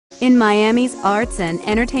In Miami's arts and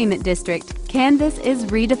entertainment district, Canvas is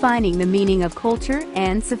redefining the meaning of culture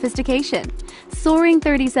and sophistication. Soaring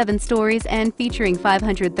 37 stories and featuring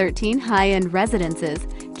 513 high-end residences,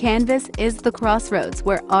 Canvas is the crossroads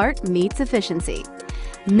where art meets efficiency.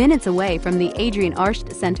 Minutes away from the Adrian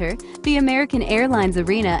Arsht Center, the American Airlines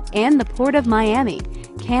Arena, and the Port of Miami,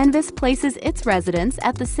 Canvas places its residence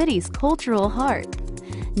at the city's cultural heart.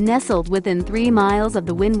 Nestled within 3 miles of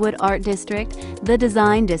the Wynwood Art District, the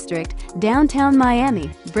Design District, downtown Miami,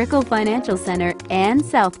 Brickell Financial Center, and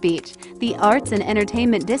South Beach, the Arts and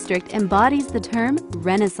Entertainment District embodies the term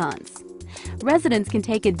Renaissance. Residents can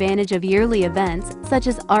take advantage of yearly events such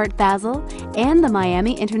as Art Basel and the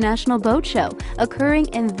Miami International Boat Show occurring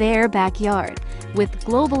in their backyard, with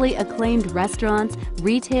globally acclaimed restaurants,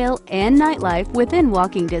 retail, and nightlife within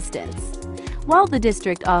walking distance. While the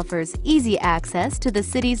district offers easy access to the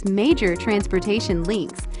city's major transportation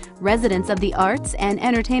links, residents of the Arts and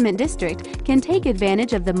Entertainment District can take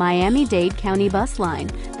advantage of the Miami-Dade County Bus Line,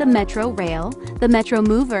 the Metro Rail, the Metro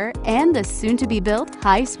Mover, and the soon-to-be-built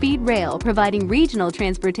high-speed rail providing regional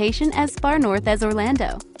transportation as far north as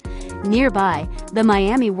Orlando. Nearby, the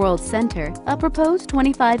Miami World Center, a proposed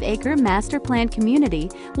 25-acre master-planned community,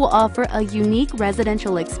 will offer a unique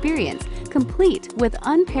residential experience complete with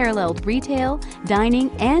unparalleled retail, dining,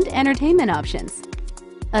 and entertainment options.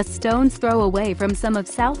 A stone's throw away from some of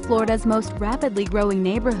South Florida's most rapidly growing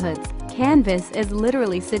neighborhoods, Canvas is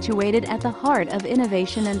literally situated at the heart of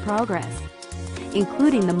innovation and progress,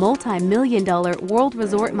 including the multi-million-dollar World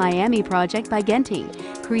Resort Miami project by Genting,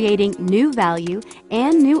 creating new value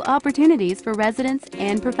and new opportunities for residents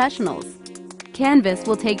and professionals. Canvas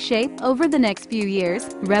will take shape over the next few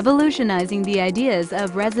years, revolutionizing the ideas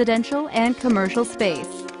of residential and commercial space.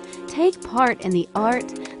 Take part in the art,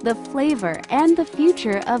 the flavor, and the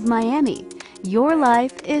future of Miami. Your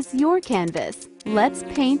life is your canvas. Let's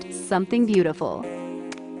paint something beautiful.